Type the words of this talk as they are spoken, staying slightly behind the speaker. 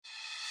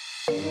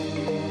Hello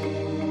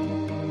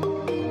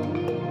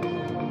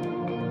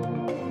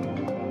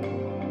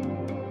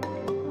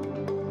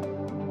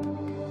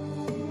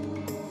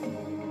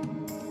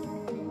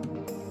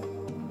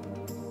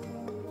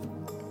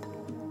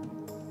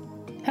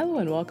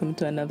and welcome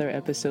to another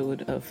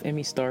episode of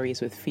Emmy Stories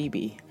with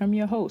Phoebe. I'm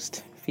your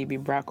host, Phoebe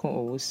Braco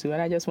Owusu,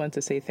 and I just want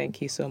to say thank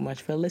you so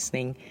much for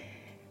listening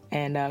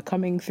and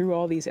coming through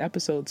all these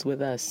episodes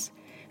with us.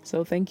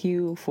 So thank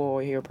you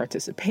for your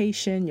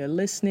participation, your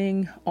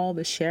listening, all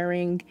the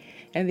sharing,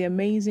 and the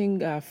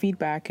amazing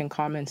feedback and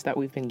comments that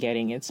we've been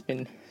getting. It's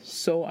been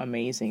so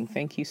amazing.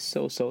 Thank you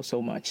so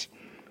much.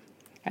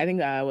 I think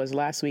that was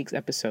last week's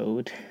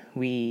episode.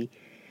 We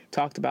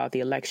talked about the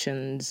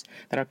elections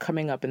that are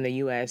coming up in the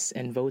U.S.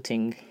 and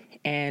voting,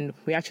 and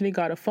we actually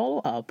got a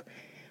follow-up.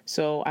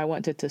 So I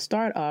wanted to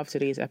start off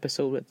today's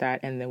episode with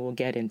that, and then we'll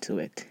get into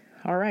it.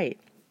 All right.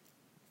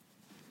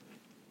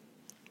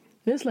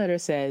 This letter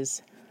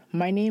says,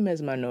 "My name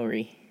is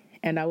Manori,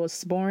 and I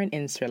was born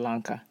in Sri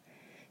Lanka.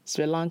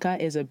 Sri Lanka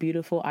is a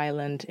beautiful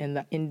island in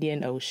the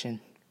Indian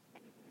Ocean.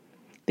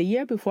 The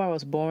year before I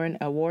was born,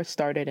 a war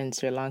started in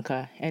Sri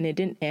Lanka, and it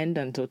didn't end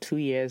until 2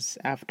 years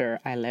after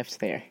I left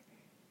there.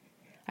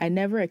 I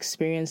never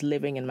experienced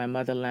living in my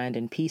motherland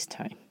in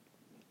peacetime.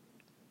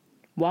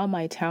 While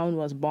my town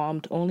was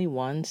bombed only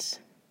once,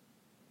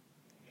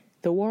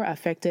 the war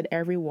affected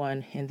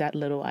everyone in that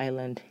little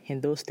island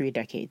in those 3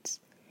 decades.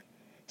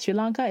 Sri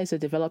Lanka is a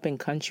developing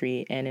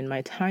country, and in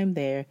my time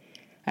there,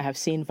 I have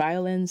seen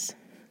violence,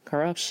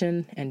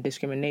 corruption, and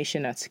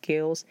discrimination at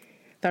scales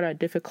that are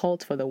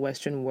difficult for the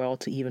Western world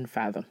to even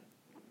fathom.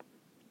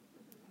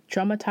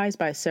 Traumatized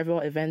by several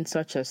events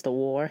such as the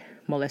war,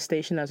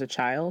 molestation as a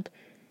child,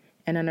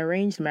 and an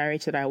arranged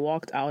marriage that I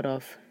walked out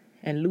of,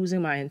 and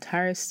losing my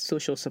entire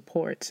social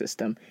support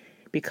system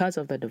because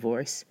of the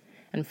divorce,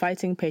 and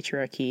fighting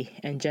patriarchy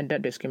and gender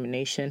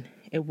discrimination,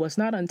 it was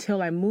not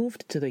until I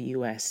moved to the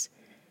U.S.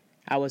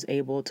 I was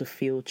able to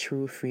feel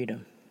true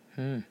freedom."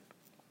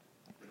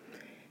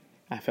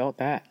 I felt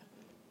that.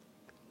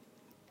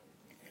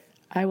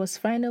 I was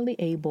finally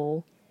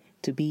able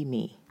to be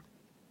me.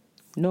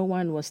 No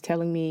one was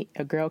telling me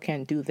a girl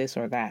can't do this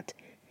or that.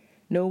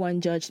 No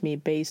one judged me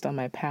based on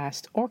my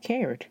past or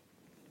cared.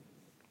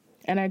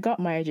 And I got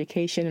my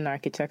education in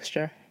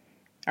architecture,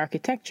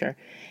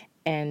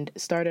 and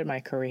started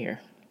my career.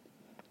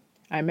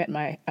 I met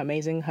my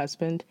amazing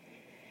husband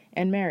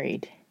and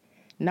married.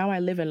 Now I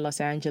live in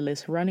Los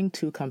Angeles running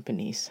 2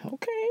 companies.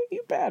 Okay,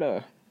 you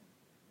better.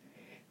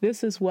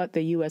 This is what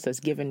the U.S.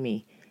 has given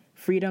me,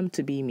 freedom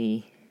to be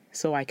me,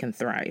 so I can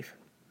thrive.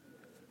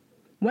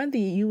 When the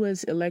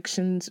U.S.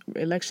 elections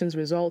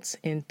results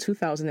in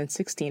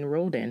 2016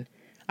 rolled in,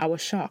 I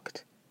was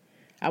shocked.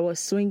 I was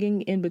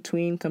swinging in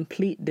between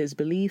complete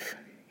disbelief,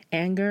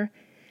 anger,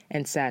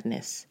 and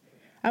sadness.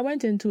 I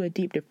went into a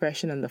deep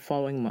depression in the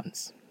following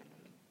months.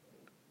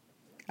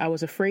 I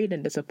was afraid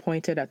and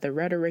disappointed at the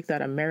rhetoric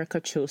that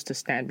America chose to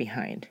stand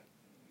behind.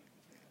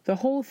 The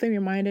whole thing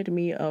reminded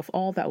me of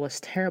all that was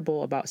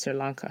terrible about Sri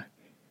Lanka.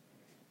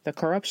 The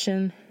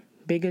corruption,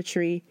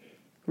 bigotry,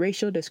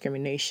 racial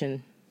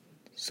discrimination,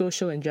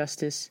 social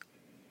injustice,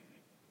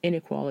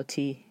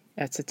 inequality,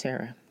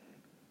 etc.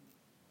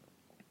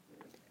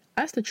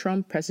 As the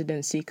Trump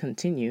presidency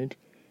continued,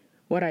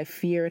 what I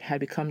feared had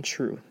become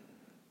true.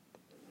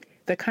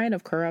 The kind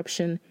of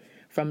corruption,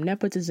 from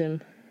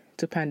nepotism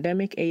to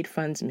pandemic aid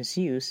funds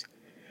misuse,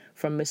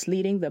 from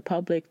misleading the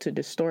public to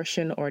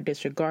distortion or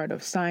disregard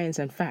of science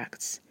and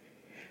facts,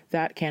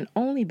 that can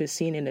only be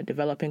seen in a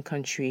developing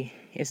country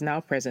is now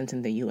present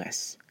in the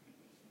U.S.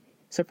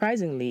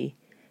 Surprisingly,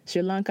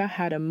 Sri Lanka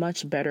had a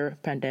much better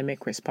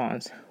pandemic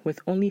response, with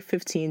only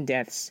 15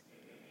 deaths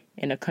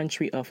in a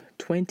country of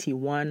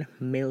 21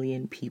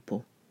 million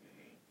people.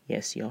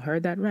 Yes, you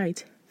heard that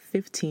right,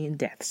 15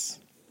 deaths.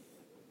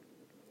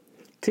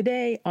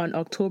 Today, on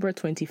October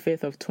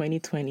 25th of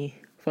 2020,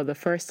 for the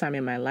first time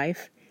in my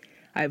life,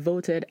 I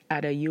voted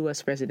at a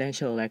U.S.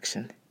 presidential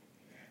election.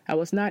 I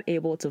was not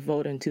able to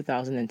vote in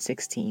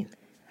 2016.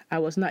 I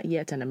was not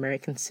yet an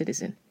American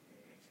citizen.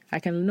 I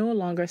can no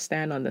longer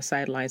stand on the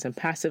sidelines and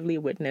passively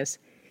witness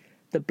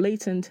the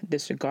blatant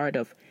disregard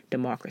of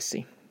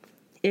democracy,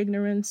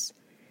 ignorance,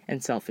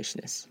 and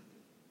selfishness.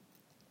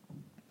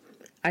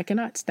 I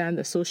cannot stand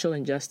the social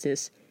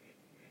injustice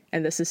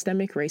and the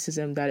systemic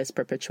racism that is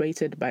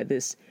perpetuated by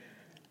this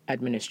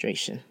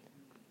administration.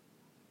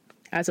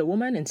 As a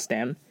woman in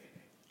STEM,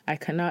 I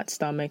cannot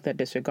stomach the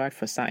disregard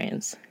for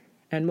science,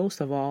 and most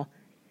of all,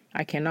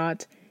 I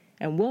cannot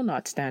and will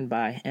not stand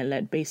by and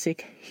let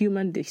basic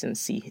human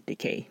decency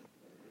decay.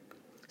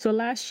 So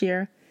last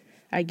year,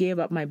 I gave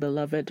up my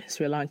beloved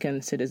Sri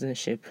Lankan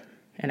citizenship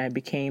and I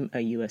became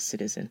a U.S.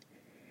 citizen.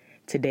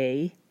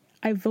 Today,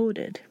 I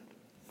voted.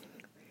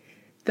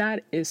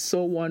 That is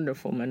so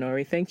wonderful,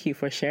 Manori. Thank you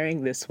for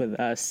sharing this with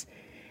us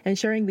and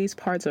sharing these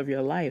parts of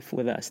your life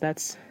with us.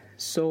 That's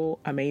so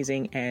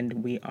amazing,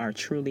 and we are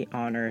truly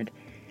honored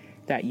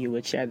that you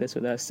would share this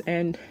with us.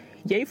 And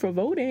yay for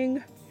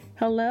voting.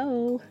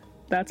 Hello.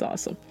 That's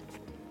awesome.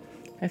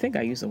 I think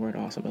I use the word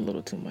awesome a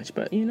little too much,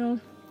 but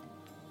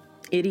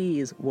It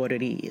is what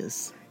it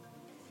is.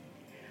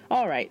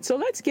 All right, so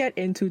let's get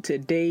into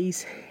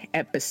today's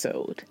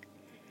episode.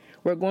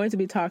 We're going to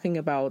be talking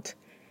about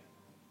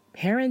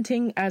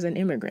parenting as an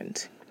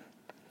immigrant.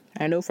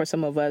 I know for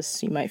some of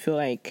us, you might feel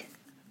like,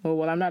 oh,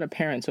 well, I'm not a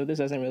parent, so this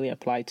doesn't really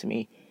apply to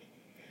me.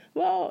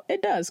 Well,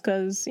 it does,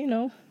 because,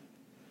 you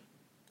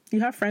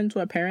have friends who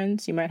are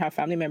parents. You might have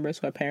family members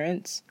who are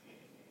parents.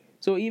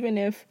 So even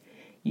if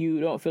you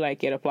don't feel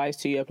like it applies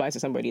to you, it applies to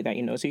somebody that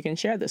you know, so you can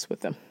share this with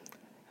them.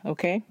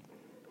 Okay?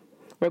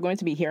 We're going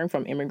to be hearing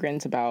from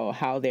immigrants about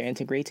how they're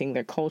integrating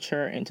their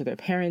culture into their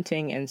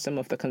parenting and some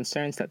of the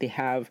concerns that they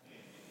have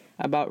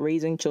about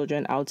raising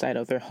children outside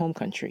of their home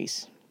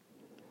countries.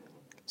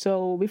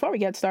 So before we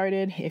get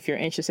started, if you're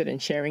interested in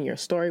sharing your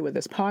story with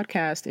this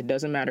podcast, it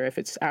doesn't matter if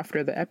it's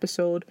after the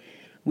episode,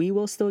 we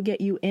will still get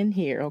you in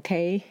here,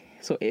 okay?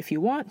 So if you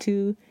want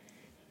to,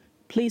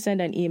 please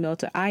send an email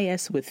to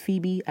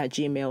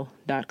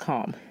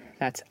iswithphoebe@gmail.com.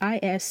 That's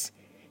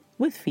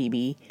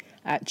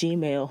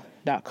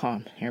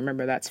iswithphoebe@gmail.com. And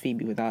remember, that's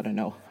Phoebe without an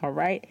O. All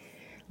right,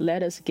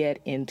 let us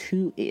get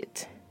into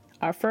it.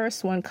 Our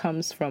first one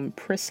comes from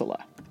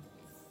Priscilla.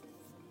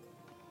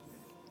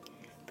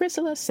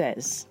 Priscilla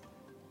says,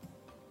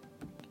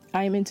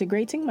 I am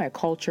integrating my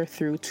culture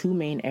through two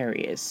main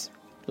areas,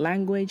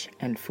 language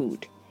and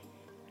food.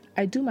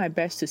 I do my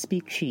best to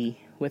speak Twi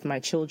with my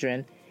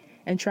children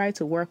and try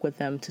to work with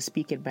them to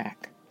speak it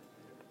back.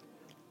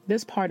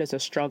 This part is a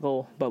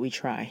struggle, but we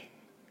try.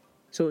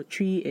 So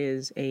Twi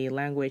is a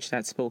language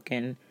that's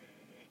spoken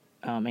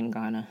in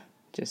Ghana.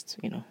 Just,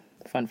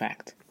 fun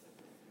fact.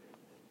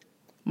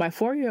 My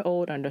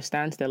 4-year-old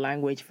understands the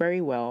language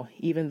very well,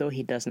 even though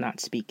he does not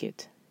speak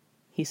it.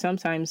 He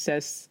sometimes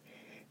says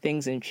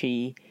things in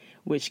Twi,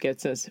 which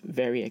gets us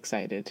very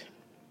excited.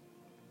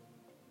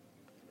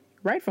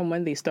 Right from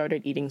when they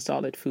started eating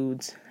solid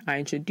foods, I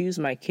introduced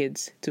my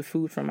kids to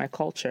food from my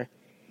culture,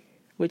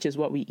 which is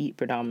what we eat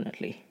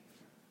predominantly.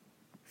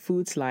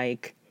 Foods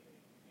like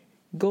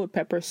goat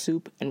pepper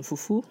soup and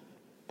fufu,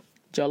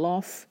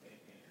 jollof,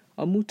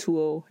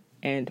 omutuo,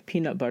 and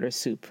peanut butter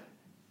soup,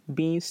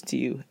 bean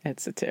stew,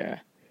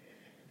 etc.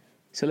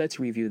 So let's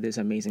review this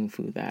amazing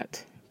food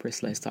that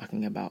Priscilla is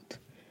talking about.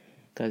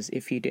 Because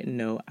if you didn't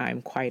know,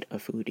 I'm quite a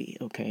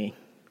foodie, okay?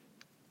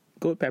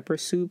 Goat pepper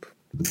soup,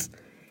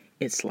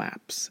 it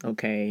slaps,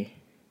 okay?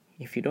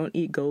 If you don't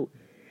eat goat,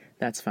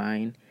 that's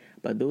fine.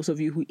 But those of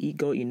you who eat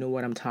goat, you know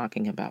what I'm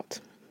talking about.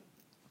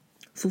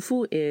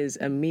 Fufu is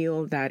a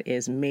meal that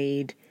is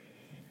made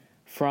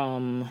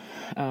from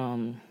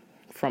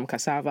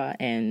cassava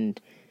and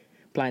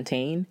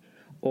plantain,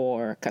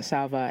 or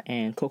cassava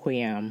and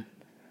cocoyam.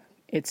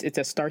 It's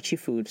a starchy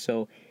food,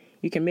 so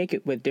you can make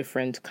it with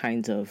different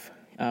kinds of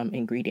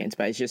ingredients,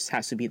 but it just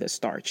has to be the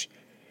starch,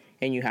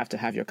 and you have to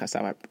have your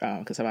cassava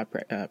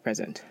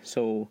present.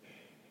 So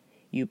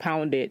you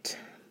pound it,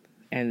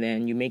 and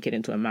then you make it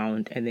into a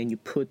mound, and then you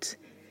put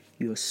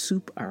your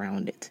soup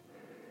around it.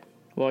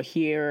 Well,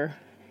 here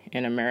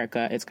in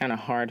America, it's kind of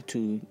hard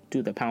to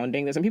do the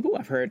pounding. There's some people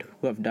I've heard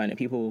who have done it,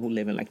 people who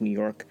live in like New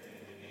York.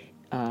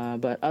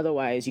 But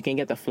otherwise, you can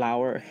get the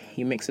flour,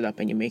 you mix it up,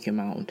 and you make your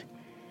mound.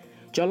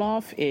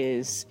 Jollof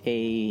is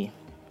a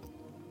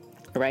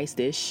rice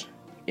dish.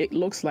 It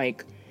looks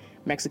like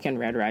Mexican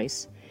red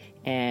rice,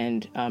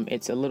 and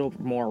it's a little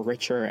more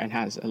richer and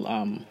has a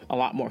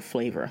lot more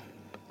flavor.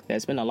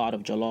 There's been a lot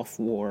of jollof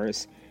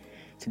wars.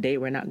 Today,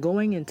 we're not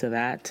going into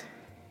that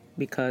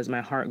because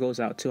my heart goes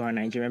out to our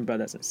Nigerian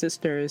brothers and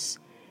sisters.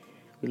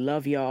 We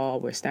love y'all.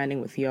 We're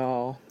standing with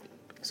y'all.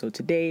 So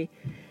today,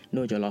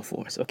 no jollof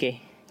wars,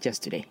 okay?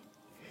 Just today.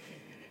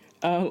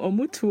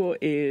 Omutuo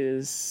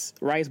is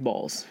rice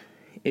balls.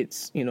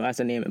 It's, as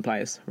the name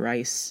implies,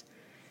 rice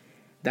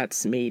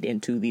that's made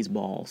into these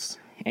balls,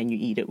 and you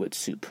eat it with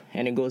soup.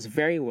 And it goes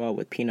very well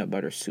with peanut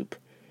butter soup.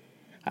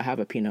 I have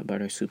a peanut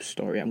butter soup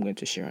story I'm going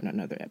to share on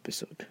another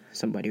episode.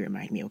 Somebody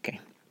remind me,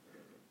 okay?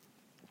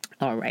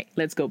 All right,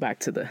 let's go back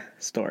to the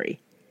story.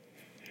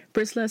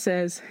 Priscilla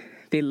says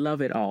they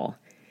love it all.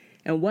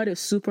 And what is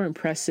super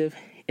impressive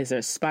is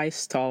their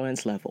spice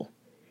tolerance level.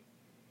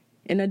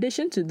 In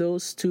addition to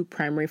those two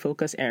primary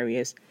focus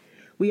areas,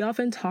 we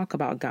often talk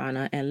about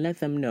Ghana and let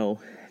them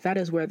know that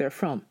is where they're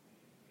from.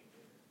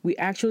 We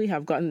actually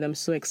have gotten them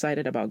so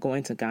excited about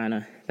going to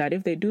Ghana that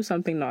if they do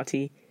something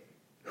naughty,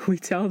 we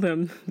tell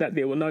them that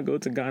they will not go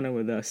to Ghana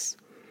with us.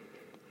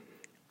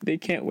 They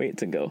can't wait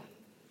to go.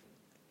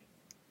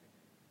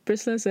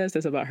 Priscilla says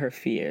this about her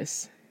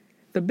fears.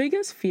 The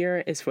biggest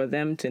fear is for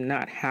them to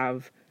not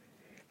have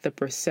the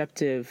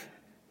perception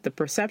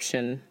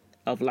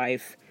of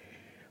life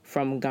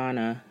from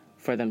Ghana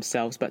for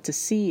themselves, but to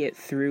see it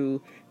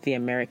through the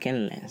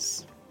American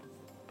lens.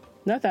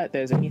 Not that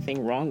there's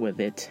anything wrong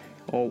with it,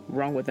 or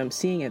wrong with them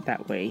seeing it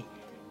that way,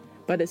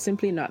 but it's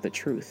simply not the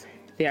truth.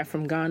 They are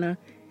from Ghana,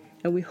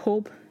 and we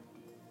hope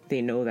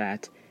they know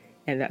that,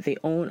 and that they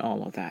own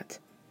all of that.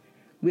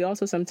 We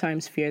also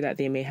sometimes fear that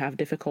they may have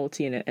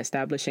difficulty in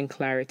establishing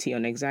clarity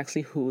on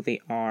exactly who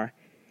they are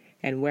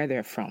and where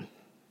they're from.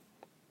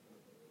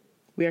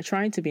 We are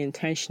trying to be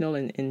intentional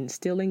in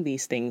instilling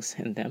these things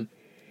in them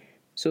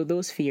so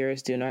those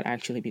fears do not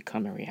actually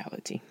become a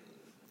reality.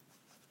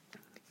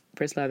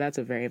 Priscilla, that's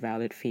a very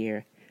valid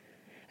fear,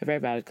 a very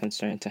valid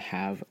concern to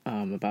have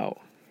about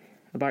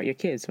your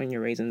kids when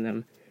you're raising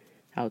them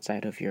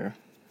outside of your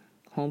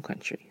home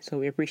country. So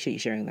we appreciate you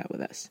sharing that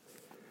with us.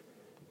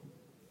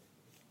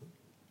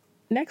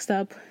 Next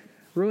up,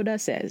 Rhoda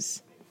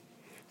says,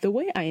 the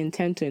way I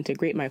intend to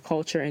integrate my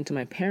culture into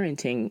my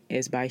parenting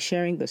is by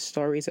sharing the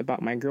stories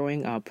about my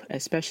growing up,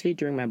 especially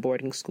during my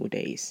boarding school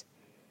days.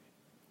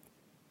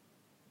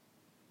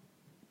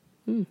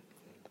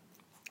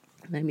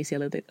 Let me say a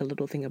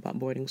little thing about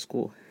boarding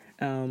school.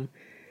 I'm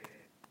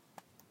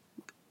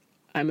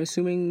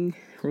assuming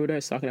Rhoda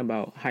is talking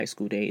about high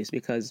school days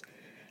because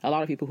a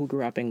lot of people who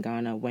grew up in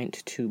Ghana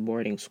went to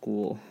boarding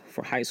school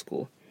for high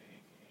school.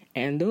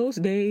 And those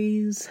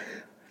days,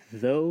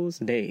 there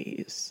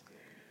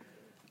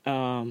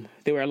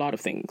were a lot of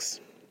things.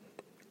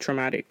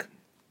 Traumatic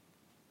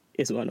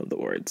is one of the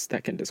words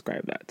that can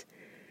describe that.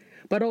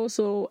 But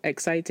also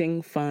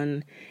exciting,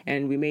 fun,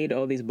 and we made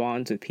all these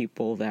bonds with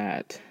people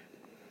that,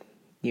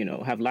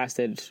 have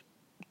lasted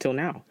till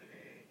now.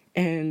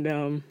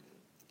 And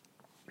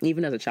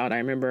even as a child, I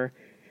remember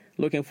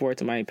looking forward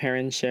to my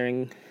parents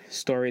sharing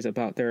stories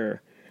about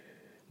their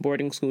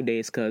boarding school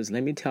days, because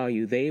let me tell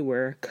you, they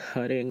were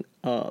cutting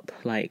up.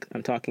 Like,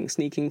 I'm talking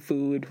sneaking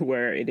food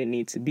where it didn't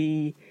need to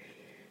be,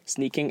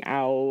 sneaking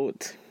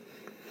out,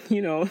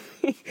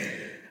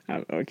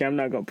 Okay, I'm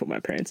not going to put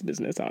my parents'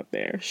 business out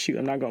there. Shoot,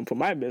 I'm not going to put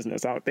my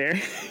business out there.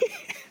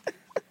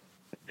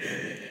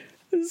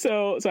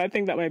 So I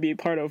think that might be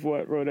part of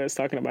what Rhoda is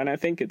talking about. And I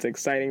think it's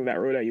exciting that,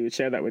 Rhoda, you would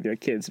share that with your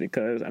kids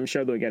because I'm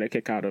sure they'll get a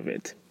kick out of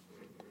it.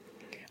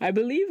 I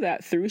believe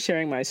that through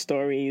sharing my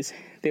stories,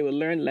 they will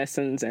learn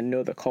lessons and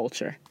know the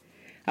culture.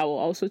 I will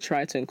also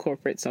try to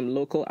incorporate some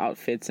local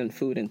outfits and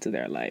food into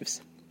their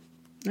lives.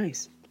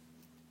 Nice.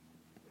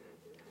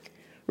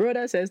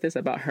 Rhoda says this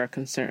about her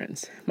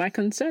concerns. My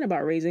concern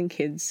about raising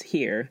kids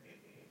here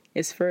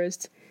is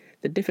first,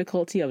 the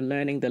difficulty of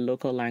learning the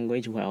local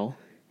language well,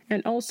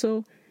 and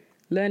also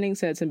learning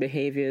certain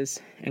behaviors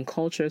and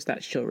cultures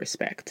that show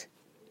respect.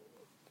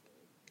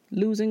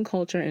 Losing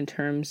culture in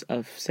terms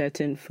of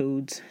certain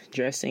foods,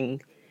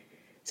 dressing,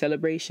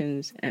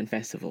 celebrations, and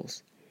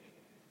festivals.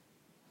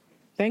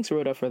 Thanks,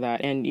 Rhoda, for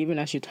that. And even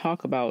as you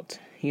talk about,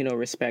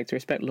 respect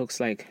looks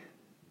like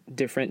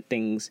different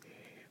things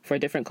for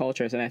different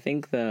cultures. And I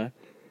think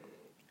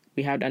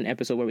we had an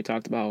episode where we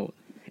talked about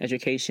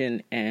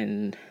education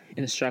and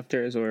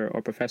instructors or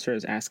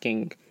professors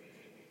asking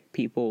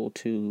people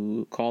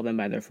to call them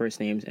by their first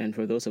names. And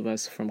for those of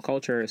us from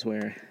cultures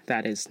where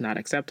that is not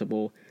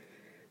acceptable,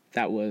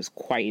 that was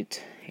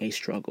quite a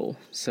struggle.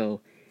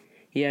 So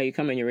yeah, you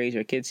come and you raise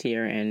your kids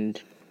here,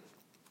 and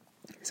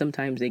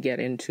sometimes they get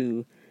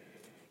into,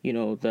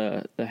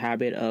 the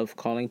habit of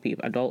calling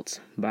people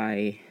adults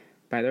by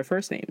their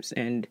first names.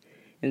 And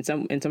in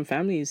some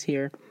families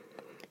here,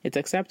 it's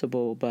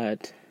acceptable,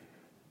 but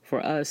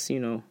for us,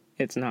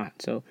 it's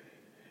not. So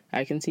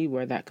I can see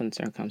where that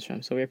concern comes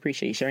from. So we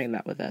appreciate you sharing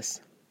that with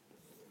us.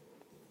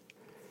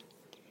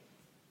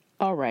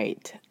 All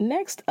right.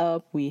 Next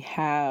up, we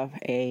have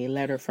a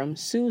letter from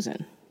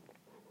Susan.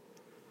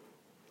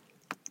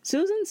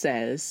 Susan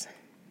says,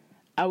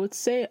 I would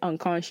say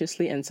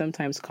unconsciously and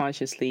sometimes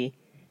consciously,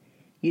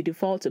 you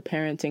default to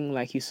parenting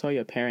like you saw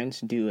your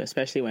parents do,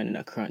 especially when in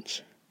a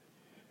crunch.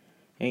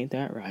 Ain't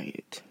that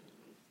right?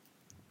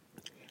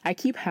 I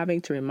keep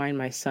having to remind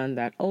my son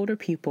that older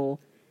people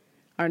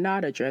are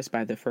not addressed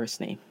by the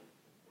first name.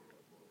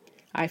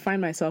 I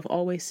find myself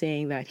always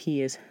saying that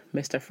he is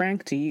Mr.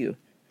 Frank to you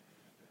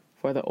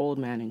for the old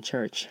man in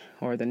church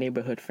or the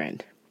neighborhood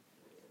friend.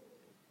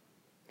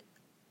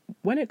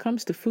 When it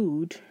comes to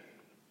food,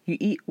 you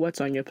eat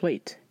what's on your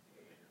plate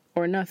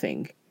or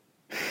nothing.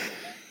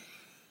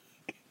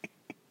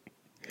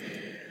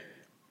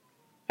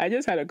 I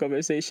just had a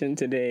conversation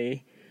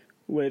today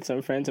with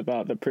some friends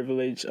about the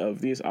privilege of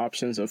these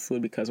options of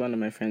food because one of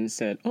my friends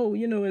said,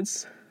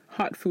 it's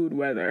hot food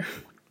weather.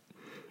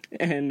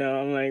 And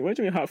I'm like, what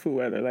do you mean hot food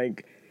weather?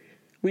 Like,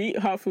 we eat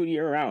hot food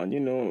year round,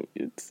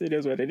 it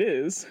is what it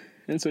is.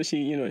 And so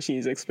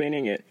she's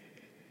explaining it.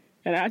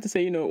 And I had to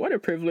say, what a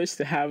privilege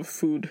to have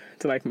food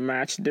to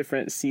match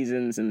different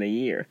seasons in the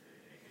year.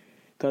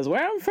 Because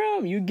where I'm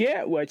from, you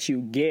get what you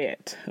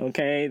get,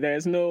 okay?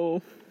 There's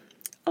no,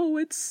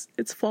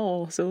 it's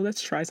fall, so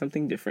let's try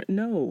something different.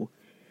 No.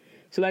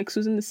 So like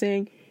Susan is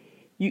saying,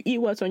 you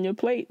eat what's on your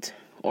plate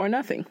or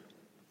nothing.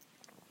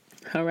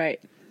 All right,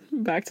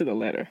 back to the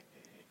letter.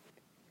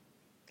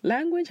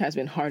 Language has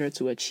been harder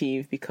to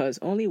achieve because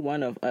only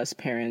one of us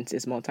parents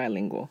is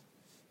multilingual.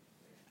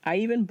 I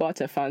even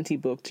bought a Fanti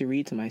book to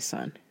read to my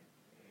son.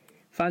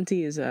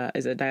 Fanti is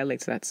a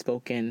dialect that's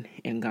spoken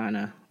in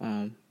Ghana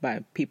by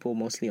people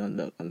mostly on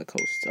the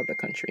coast of the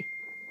country.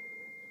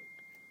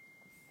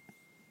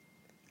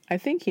 I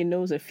think he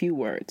knows a few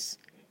words,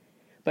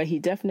 but he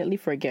definitely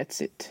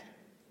forgets it.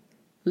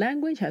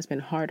 Language has been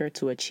harder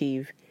to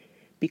achieve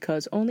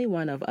because only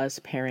one of us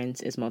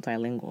parents is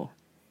multilingual.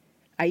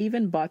 I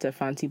even bought a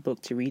Fanti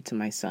book to read to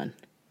my son.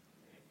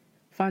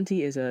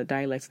 Ashanti is a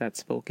dialect that's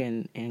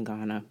spoken in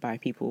Ghana by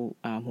people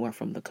who are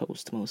from the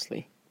coast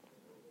mostly.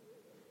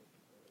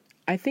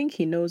 I think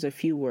he knows a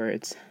few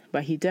words,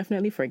 but he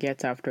definitely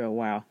forgets after a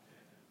while.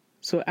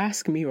 So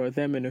ask me or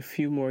them in a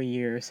few more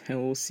years and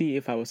we'll see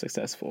if I was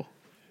successful.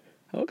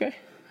 Okay,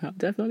 I'll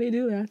definitely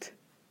do that.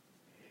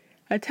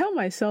 I tell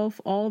myself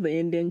all the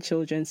Indian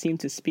children seem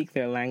to speak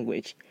their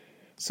language,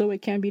 so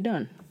it can be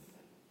done.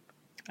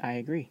 I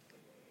agree.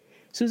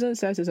 Susan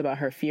says this about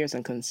her fears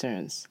and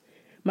concerns.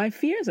 My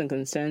fears and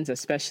concerns,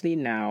 especially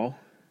now,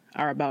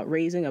 are about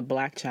raising a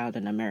black child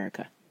in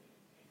America.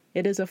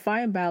 It is a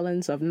fine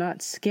balance of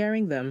not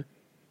scaring them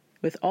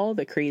with all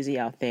the crazy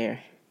out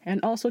there and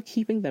also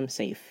keeping them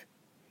safe.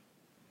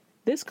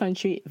 This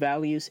country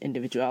values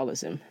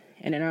individualism,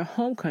 and in our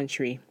home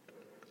country,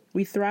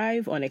 we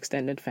thrive on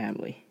extended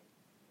family.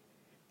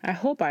 I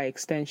hope by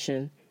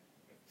extension,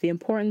 the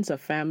importance of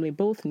family,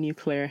 both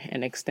nuclear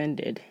and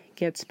extended,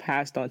 gets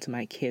passed on to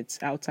my kids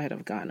outside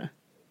of Ghana.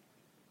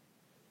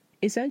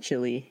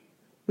 Essentially,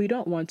 we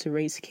don't want to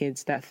raise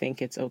kids that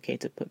think it's okay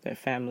to put their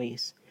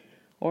families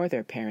or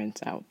their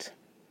parents out.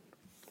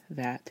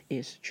 That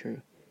is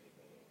true.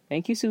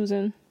 Thank you,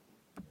 Susan.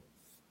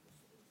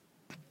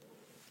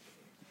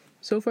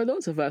 So for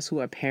those of us who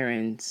are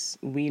parents,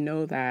 we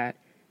know that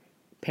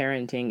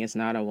parenting is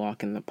not a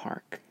walk in the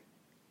park.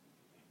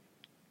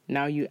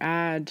 Now you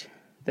add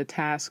the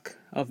task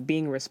of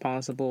being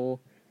responsible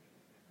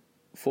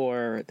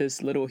for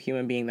this little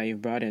human being that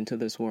you've brought into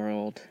this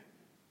world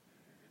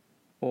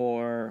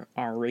or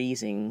are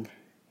raising,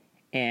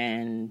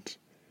 and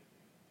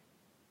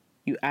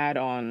you add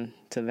on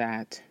to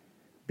that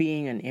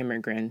being an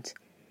immigrant.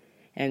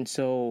 And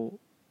so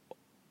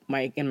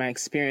in my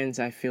experience,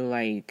 I feel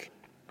like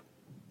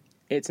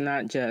it's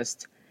not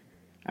just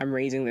I'm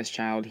raising this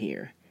child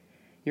here.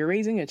 You're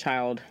raising a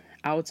child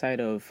outside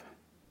of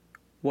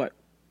what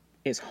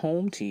is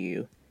home to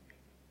you.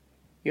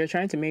 You're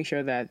trying to make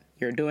sure that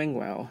you're doing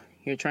well.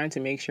 You're trying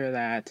to make sure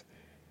that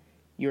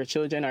your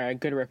children are a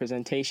good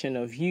representation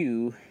of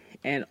you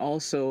and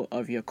also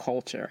of your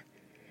culture.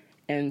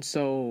 And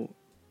so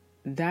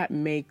that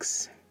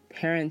makes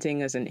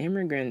parenting as an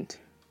immigrant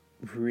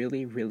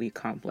really, really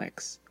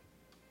complex.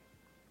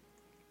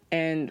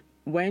 And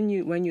when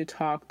you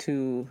talk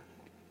to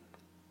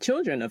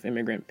children of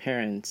immigrant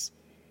parents,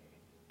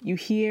 you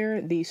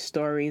hear these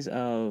stories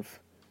of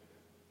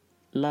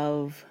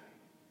love,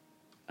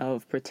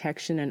 of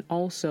protection, and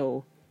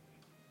also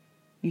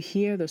you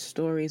hear the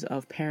stories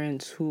of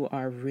parents who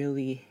are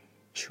really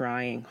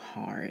trying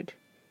hard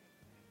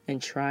and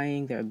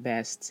trying their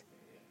best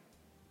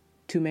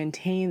to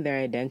maintain their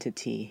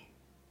identity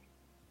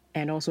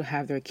and also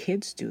have their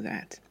kids do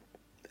that.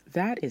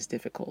 That is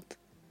difficult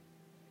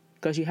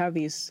because you have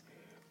these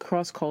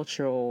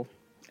cross-cultural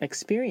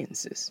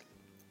experiences.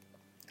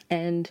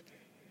 And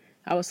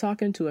I was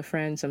talking to a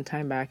friend some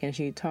time back, and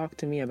she talked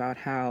to me about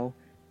how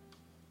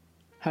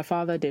her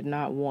father did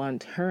not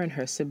want her and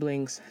her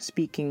siblings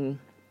speaking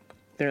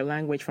their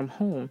language from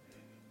home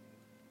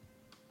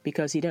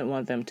because he didn't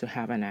want them to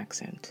have an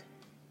accent.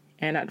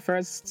 And at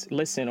first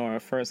listen or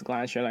first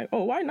glance, you're like,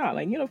 oh, why not?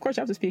 Like, of course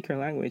you have to speak your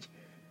language.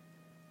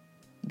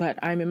 But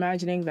I'm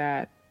imagining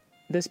that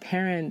this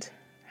parent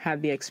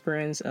had the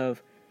experience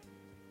of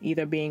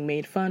either being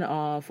made fun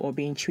of or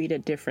being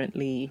treated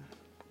differently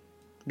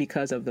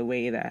because of the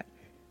way that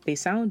they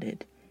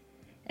sounded.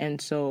 And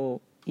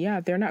so,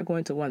 yeah, they're not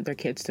going to want their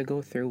kids to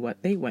go through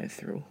what they went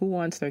through. Who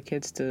wants their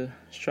kids to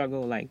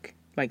struggle like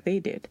they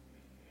did?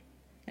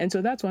 And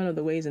so that's one of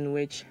the ways in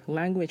which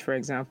language, for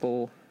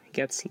example,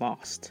 gets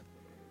lost.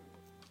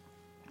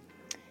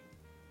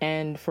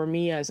 And for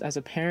me as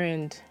a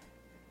parent,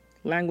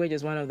 language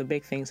is one of the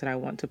big things that I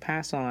want to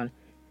pass on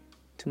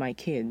to my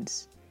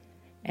kids.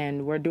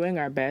 And we're doing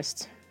our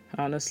best.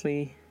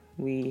 Honestly,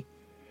 we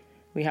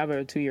have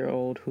a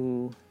 2-year-old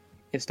who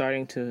is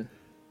starting to,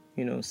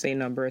 say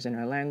numbers in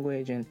our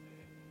language. And,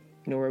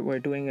 we're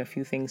doing a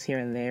few things here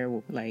and there,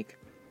 like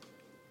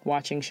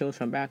watching shows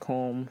from back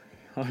home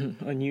on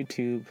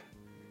YouTube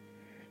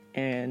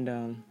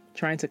and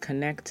trying to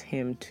connect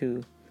him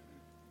to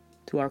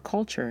our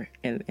culture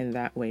in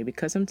that way,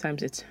 because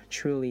sometimes it's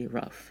truly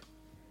rough.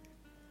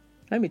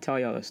 Let me tell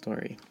y'all a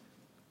story.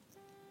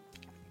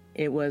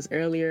 It was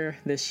earlier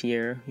this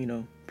year,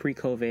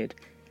 pre-COVID,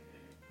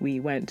 we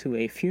went to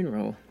a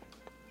funeral,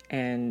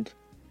 and,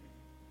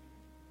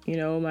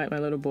 my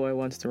little boy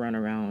wants to run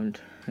around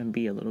and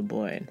be a little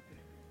boy. And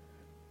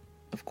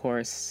of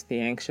course, the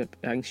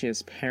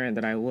anxious parent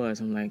that I was,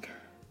 I'm like,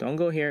 don't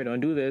go here,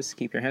 don't do this,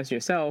 keep your hands to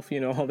yourself,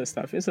 all this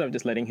stuff, instead of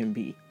just letting him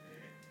be.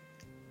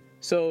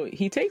 So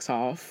he takes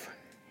off,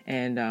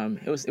 and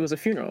it was a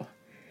funeral.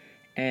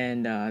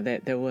 And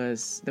that there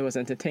was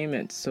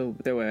entertainment. So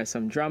there were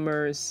some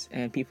drummers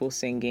and people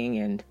singing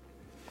and,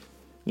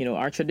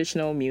 our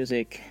traditional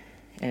music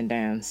and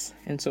dance.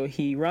 And so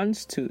he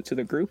runs to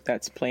the group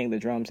that's playing the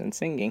drums and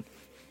singing.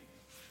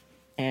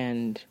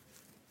 And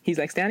he's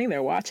like standing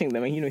there watching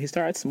them, and, he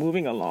starts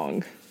moving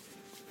along.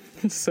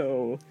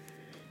 So,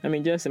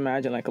 just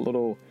imagine like a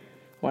little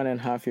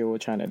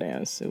 1.5-year-old trying to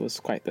dance. It was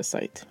quite the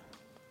sight.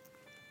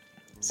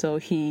 So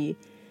he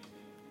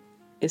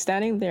is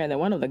standing there, and then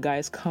one of the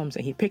guys comes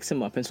and he picks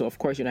him up. And so, of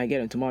course, I get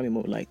into mommy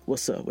mode, like,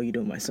 what's up? What you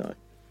doing, my son?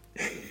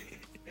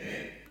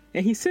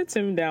 And he sits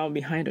him down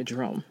behind a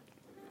drum.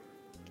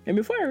 And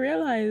before I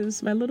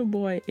realize, my little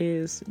boy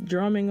is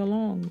drumming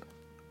along.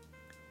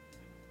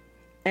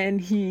 And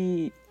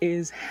he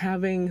is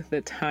having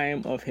the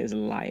time of his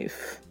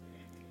life.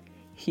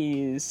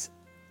 He's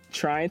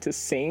trying to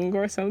sing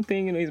or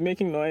something, he's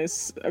making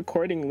noise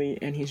accordingly,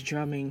 and he's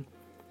drumming.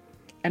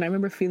 And I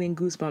remember feeling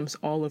goosebumps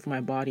all over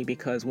my body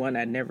because, one,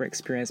 I'd never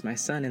experienced my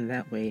son in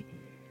that way.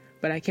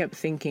 But I kept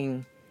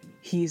thinking,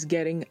 he's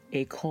getting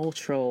a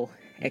cultural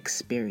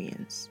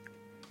experience.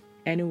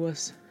 And it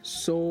was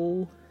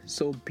so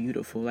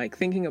beautiful. Like,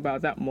 thinking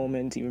about that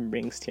moment even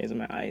brings tears in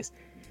my eyes.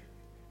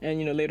 And,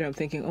 later I'm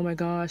thinking, oh my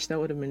gosh, that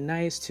would have been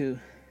nice to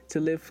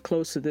live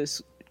close to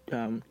this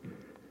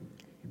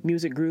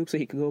music group so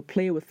he could go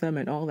play with them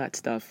and all that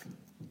stuff.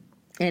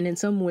 And in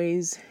some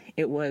ways,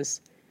 it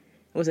was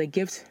a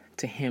gift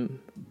to him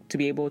to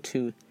be able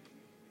to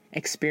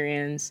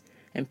experience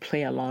and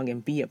play along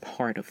and be a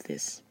part of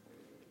this.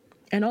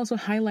 And also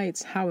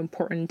highlights how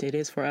important it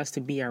is for us to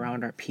be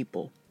around our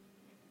people.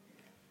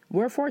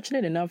 We're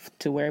fortunate enough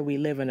to where we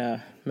live in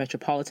a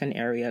metropolitan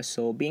area,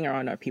 so being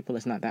around our people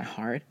is not that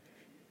hard.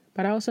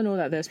 But I also know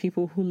that there's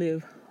people who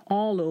live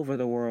all over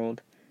the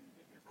world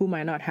who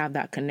might not have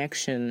that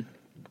connection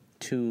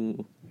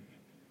to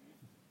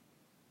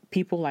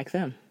people like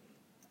them,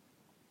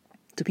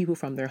 to people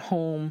from their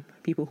home,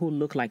 people who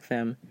look like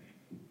them.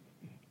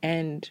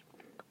 And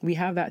we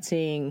have that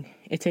saying,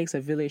 it takes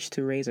a village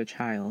to raise a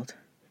child.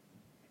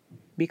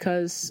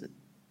 Because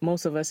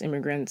most of us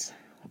immigrants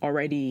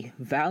already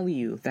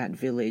value that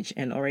village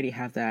and already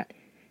have that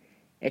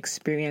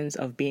experience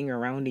of being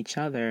around each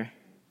other,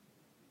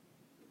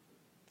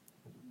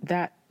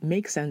 that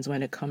makes sense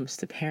when it comes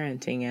to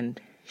parenting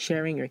and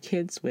sharing your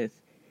kids with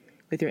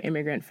your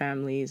immigrant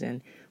families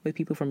and with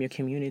people from your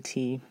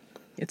community.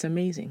 It's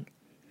amazing.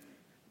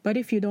 But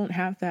if you don't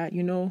have that,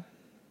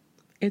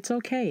 it's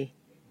okay.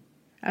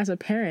 As a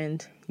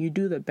parent, you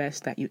do the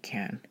best that you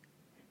can.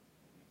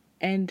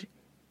 And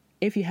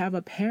if you have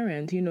a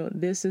parent,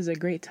 this is a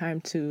great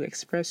time to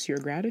express your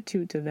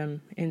gratitude to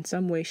them in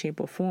some way, shape,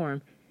 or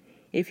form.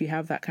 If you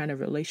have that kind of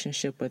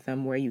relationship with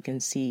them where you can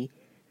see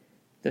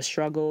the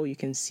struggle, you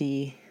can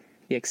see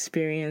the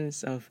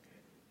experience of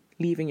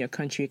leaving your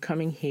country,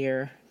 coming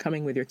here,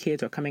 coming with your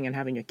kids, or coming and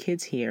having your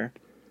kids here.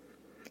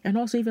 And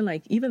also even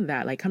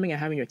that, coming and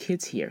having your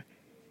kids here.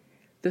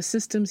 The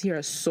systems here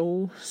are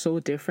so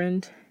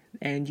different,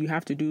 and you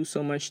have to do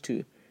so much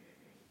to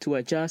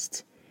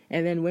adjust.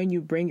 And then when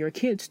you bring your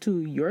kids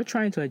too, you're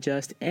trying to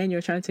adjust, and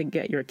you're trying to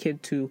get your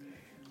kid to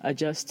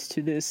adjust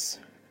to this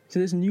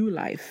new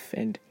life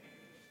and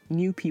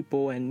new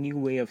people and new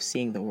way of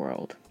seeing the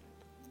world.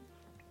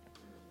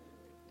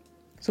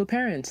 So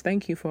parents,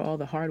 thank you for all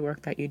the hard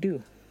work that you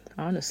do,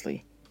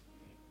 honestly.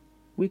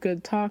 We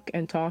could talk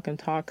and talk and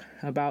talk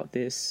about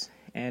this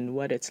and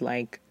what it's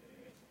like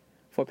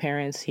for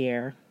parents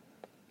here.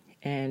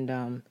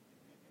 And,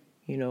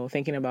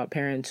 thinking about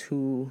parents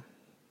who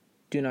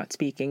do not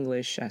speak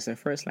English as their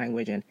first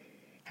language and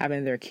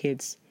having their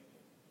kids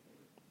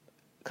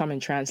come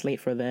and translate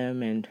for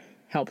them and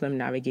help them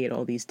navigate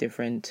all these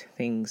different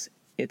things.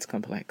 It's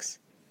complex.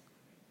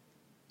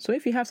 So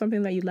if you have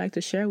something that you'd like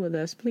to share with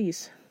us,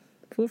 please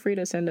feel free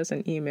to send us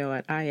an email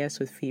at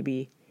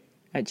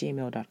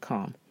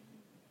iswithphoebe@gmail.com.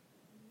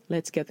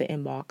 Let's get the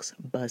inbox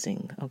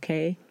buzzing,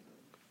 okay?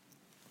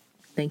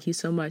 Thank you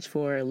so much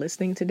for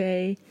listening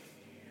today.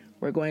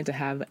 We're going to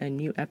have a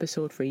new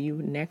episode for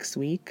you next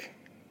week.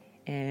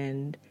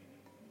 And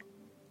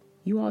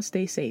you all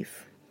stay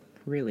safe.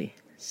 Really,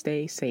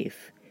 stay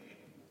safe.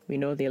 We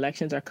know the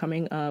elections are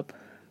coming up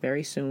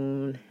very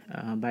soon.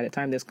 By the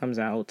time this comes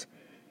out,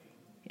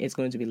 it's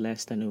going to be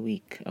less than a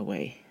week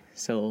away.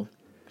 So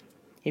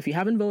if you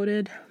haven't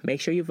voted, make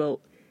sure you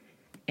vote.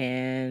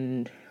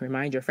 And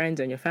remind your friends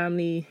and your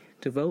family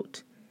to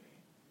vote.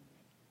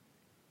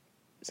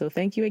 So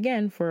thank you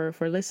again for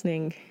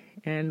listening.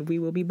 And we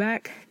will be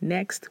back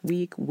next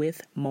week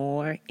with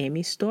more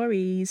Emmy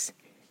stories.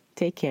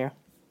 Take care.